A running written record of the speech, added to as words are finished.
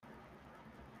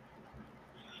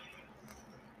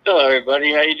Hello,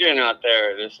 everybody. How you doing out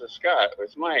there? This is Scott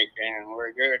with Mike, and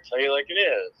we're here to tell you like it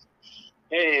is.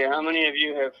 Hey, how many of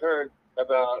you have heard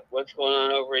about what's going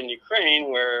on over in Ukraine,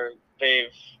 where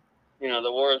the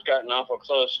war has gotten awful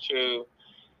close to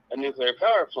a nuclear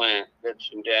power plant that's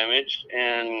been damaged,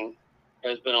 and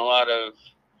there's been a lot of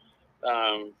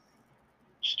um,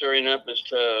 stirring up as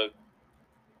to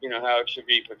how it should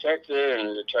be protected and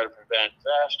to try to prevent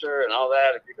disaster and all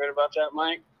that. Have you heard about that,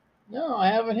 Mike? No, I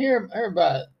haven't heard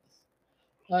about it.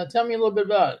 Tell me a little bit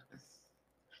about it.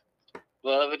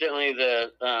 Well, evidently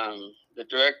the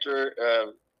Director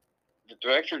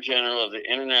General of the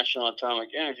International Atomic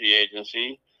Energy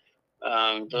Agency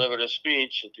delivered a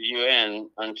speech at the UN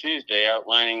on Tuesday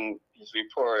outlining his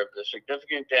report of the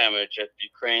significant damage at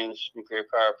Ukraine's nuclear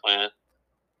power plant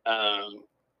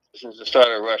since the start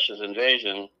of Russia's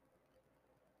invasion.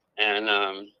 And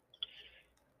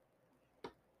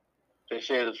they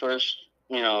say the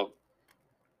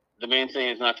main thing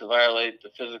is not to violate the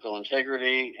physical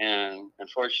integrity, and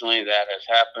unfortunately that has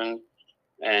happened.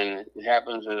 And it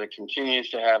happens as it continues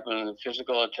to happen. The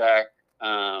physical attack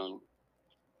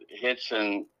hits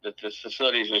and that this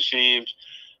facility's received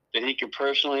that he could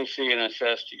personally see and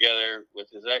assess together with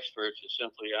his experts is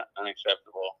simply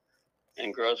unacceptable.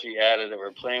 And Grossi added that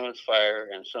we're playing with fire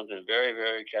and something very,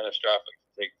 very catastrophic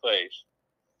to take place.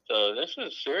 So this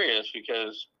is serious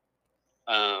because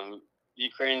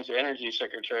Ukraine's energy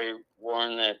secretary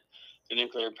warned that the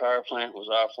nuclear power plant was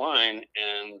offline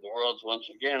and the world's once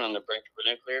again on the brink of a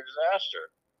nuclear disaster.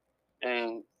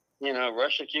 And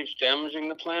Russia keeps damaging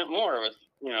the plant more with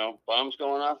bombs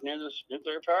going off near this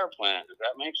nuclear power plant. Does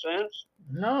that make sense?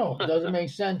 No, it doesn't make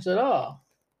sense at all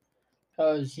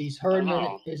because he's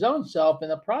hurting his own self in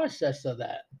the process of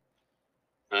that.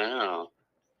 I know.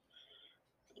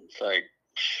 It's like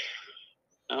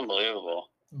unbelievable.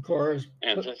 Of course,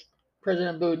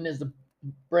 President Putin is the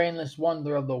brainless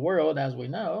wonder of the world, as we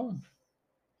know.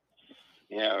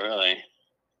 Yeah, really.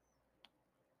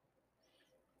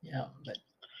 Yeah, but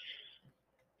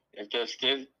if this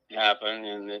did happen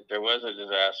and that there was a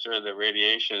disaster, the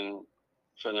radiation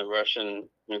from the Russian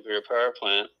nuclear power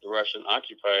plant, the Russian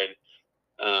occupied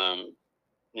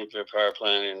nuclear power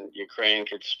plant in Ukraine,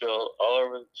 could spill all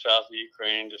over south of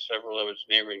Ukraine to several of its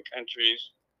neighboring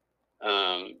countries.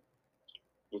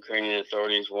 Ukrainian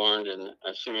authorities warned in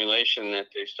a simulation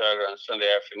that they started on Sunday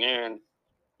afternoon,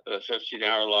 a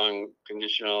 15-hour-long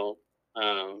conditional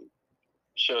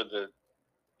showed that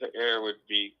the air would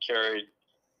carry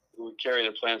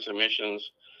the plant's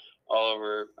emissions all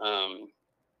over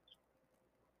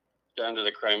down to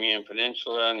the Crimean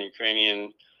Peninsula. And the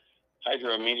Ukrainian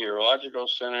Hydrometeorological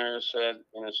Center said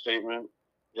in a statement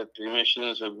that the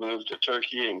emissions have moved to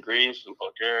Turkey and Greece and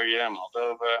Bulgaria,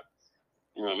 Moldova,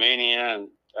 and Romania, and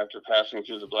after passing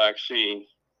through the Black Sea.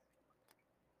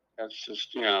 That's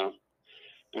just, and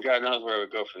God knows where it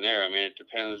would go from there. I mean, it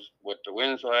depends what the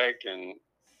wind's like. And,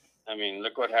 I mean,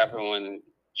 look what happened when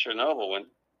Chernobyl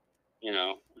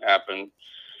happened.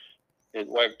 It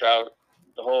wiped out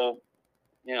the whole,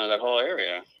 that whole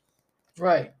area.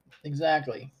 Right,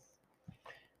 exactly.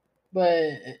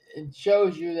 But it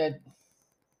shows you that,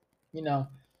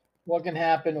 what can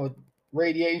happen with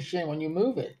radiation when you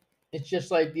move it. It's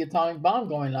just like the atomic bomb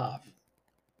going off.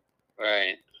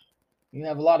 Right. You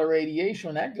have a lot of radiation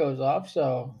when that goes off,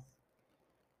 so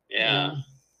yeah,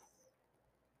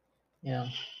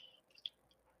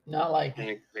 not like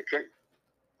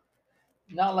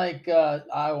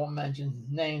I won't mention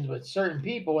names, but certain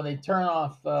people when they turn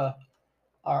off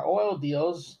our oil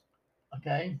deals,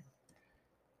 okay,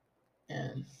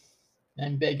 and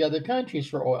beg other countries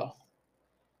for oil.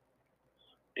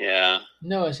 Yeah.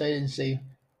 Notice I didn't say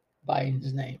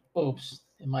Biden's name. Oops,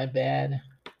 am I bad?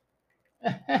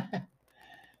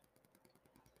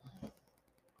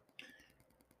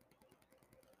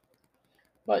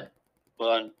 But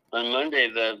well, on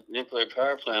Monday, the nuclear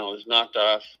power plant was knocked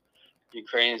off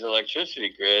Ukraine's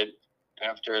electricity grid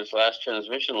after its last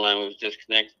transmission line was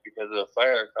disconnected because of a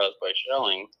fire caused by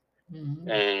shelling. Mm-hmm.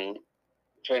 And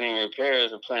pending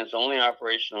repairs, the plant's only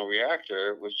operational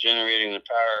reactor was generating the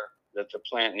power that the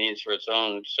plant needs for its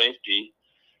own safety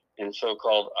in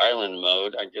so-called island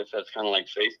mode. I guess that's kind of like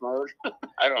safe mode.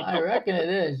 I don't know. I reckon it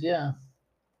is, yeah.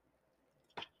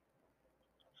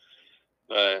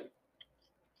 But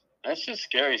that's just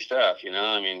scary stuff,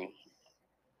 I mean.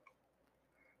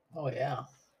 Oh, yeah.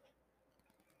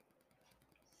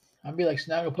 I'd be like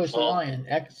Snagglepuss the Lion,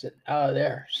 exit out of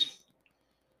there.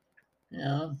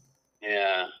 Yeah.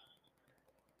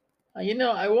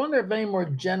 I wonder if any more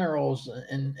generals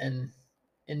in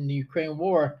the Ukraine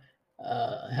war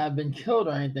have been killed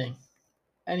or anything.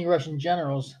 Any Russian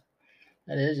generals,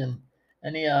 that is, and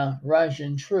any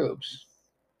Russian troops.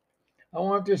 I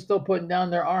wonder if they're still putting down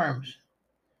their arms.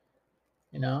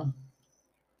 You know.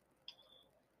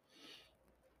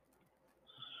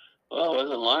 Well, it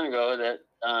wasn't long ago that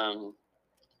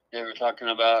they were talking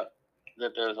about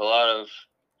that there's a lot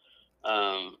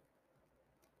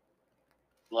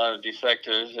of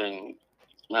defectors, and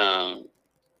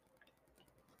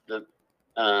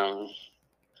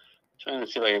trying to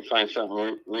see if I can find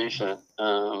something recent.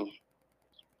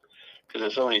 Because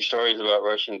there's so many stories about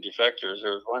Russian defectors.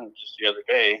 There was one just the other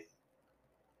day.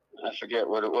 I forget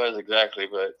what it was exactly,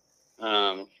 but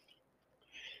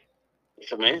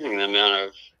it's amazing the amount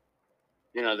of,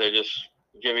 they're just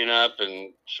giving up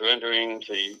and surrendering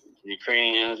to the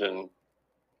Ukrainians. And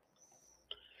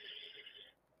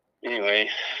anyway,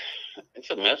 it's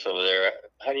a mess over there.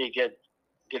 How do you get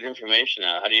information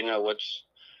out? How do you know what's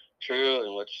true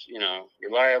and what's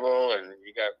reliable? And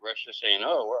you got Russia saying,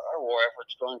 "Oh, our war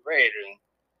effort's going great," and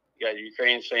you got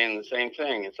Ukraine saying the same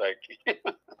thing. It's like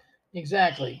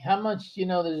exactly. How much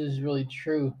this is really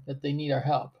true that they need our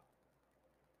help?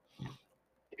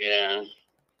 Yeah.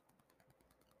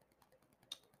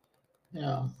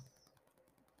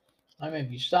 I mean,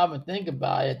 if you stop and think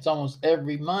about it, it's almost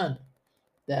every month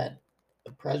that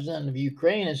the president of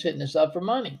Ukraine is hitting us up for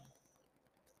money.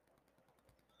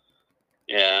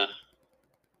 Yeah.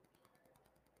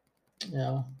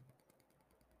 And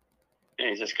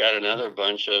he's just got another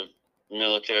bunch of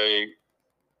military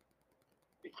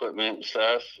equipment and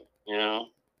stuff, Yeah,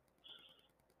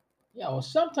 well,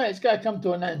 sometimes it's got to come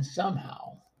to an end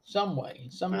somehow, some way,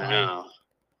 sometime.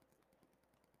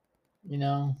 I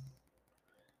know.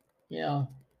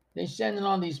 They send in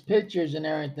all these pictures and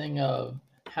everything of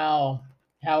how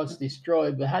it's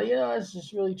destroyed, but how do you know that's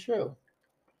just really true?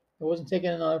 It wasn't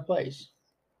taken another place.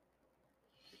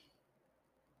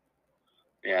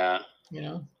 Yeah.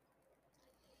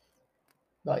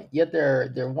 But yet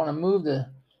they want to move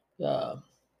their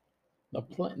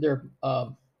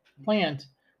plant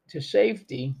to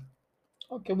safety.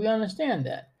 Okay, we understand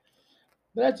that,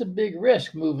 but that's a big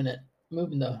risk moving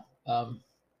the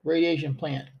radiation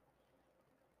plant.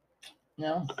 I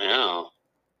know.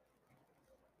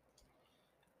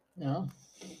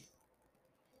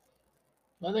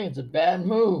 I think it's a bad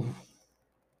move.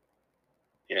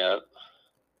 Yeah.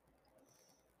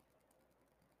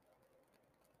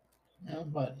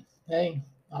 But hey,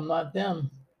 I'm not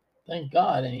them. Thank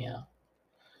God, anyhow.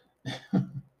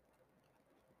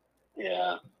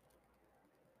 Yeah.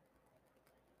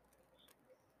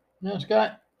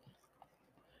 Scott,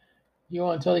 you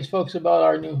want to tell these folks about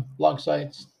our new blog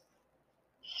sites?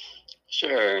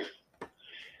 Sure.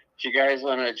 If you guys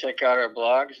want to check out our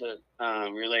blogs that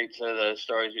relate to the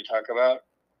stories we talk about,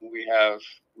 we have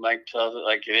Mike Tells It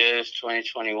Like It Is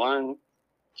 2021,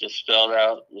 just spelled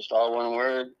out, just all one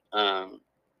word, and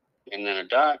then a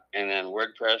dot, and then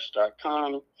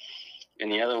WordPress.com.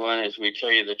 And the other one is We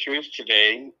Tell You the Truth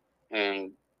Today,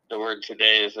 and the word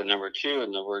today is the number 2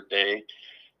 in the word day.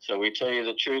 So We Tell You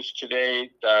the Truth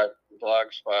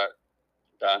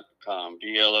Today.blogspot.com,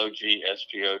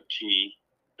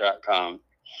 BLOGSPOT.com.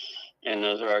 And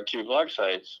those are our 2 blog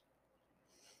sites.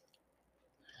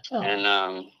 Oh.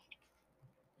 And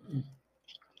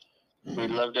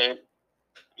we'd love to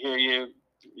hear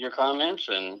your comments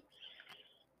and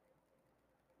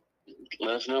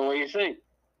let us know what you think.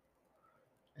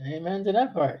 Amen to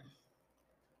that part.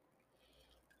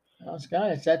 Well,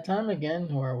 Scott, it's that time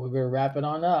again where we better wrap it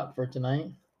on up for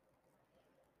tonight.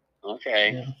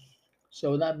 Okay. So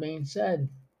with that being said,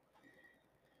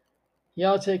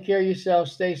 y'all take care of yourself.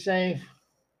 Stay safe.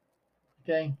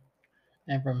 Okay.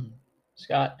 And from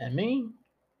Scott and me,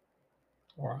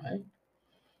 all right,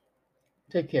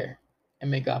 take care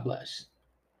and may God bless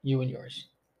you and yours.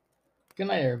 Good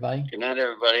night, everybody. Good night,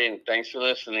 everybody, and thanks for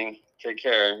listening. Take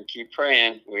care and keep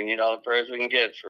praying. We need all the prayers we can get for